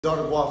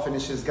Exotic wall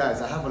finishes,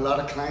 guys. I have a lot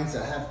of clients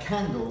that have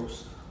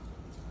candles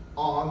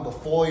on the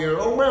foyer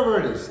or wherever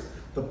it is.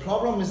 The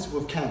problem is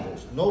with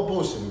candles, no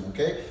bullshitting,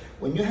 okay?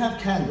 When you have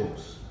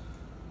candles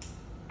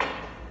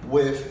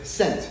with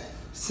scent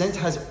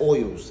has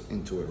oils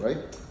into it, right?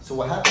 So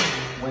what happens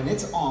when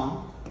it's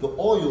on, the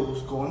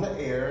oils go in the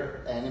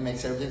air and it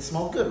makes everything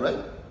smell good, right?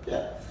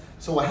 Yeah.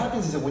 So what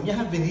happens is that when you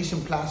have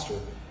Venetian plaster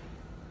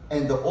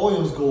and the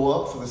oils go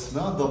up for the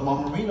smell, the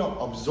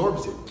Marmorino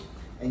absorbs it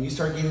and you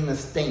start getting a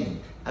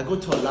stain. I go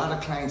to a lot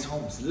of clients'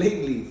 homes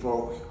lately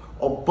for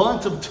a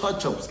bunch of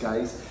touch-ups,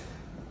 guys.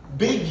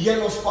 Big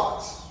yellow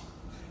spots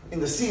in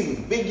the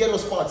ceiling, big yellow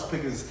spots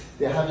because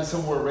they have it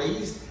somewhere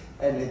raised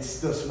and the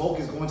smoke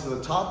is going to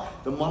the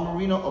top. The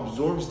Marmorino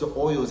absorbs the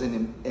oils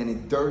and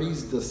it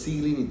dirties the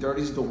ceiling, it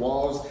dirties the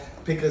walls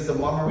because the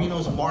Marmorino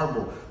is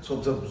marble. So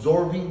it's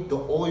absorbing the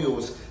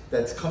oils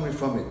that's coming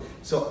from it.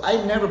 So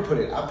I never put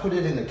it. I put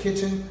it in the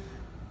kitchen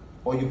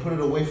or you put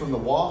it away from the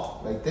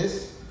wall like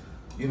this,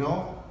 you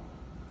know.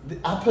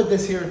 I put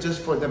this here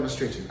just for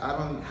demonstration. I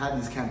don't have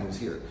these candles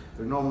here.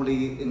 They're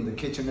normally in the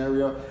kitchen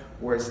area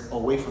where it's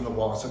away from the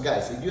wall. So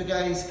guys, if you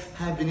guys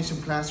have Venetian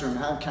plaster and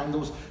have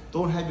candles,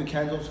 don't have your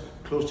candles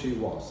close to your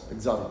walls.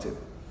 Exotic tip.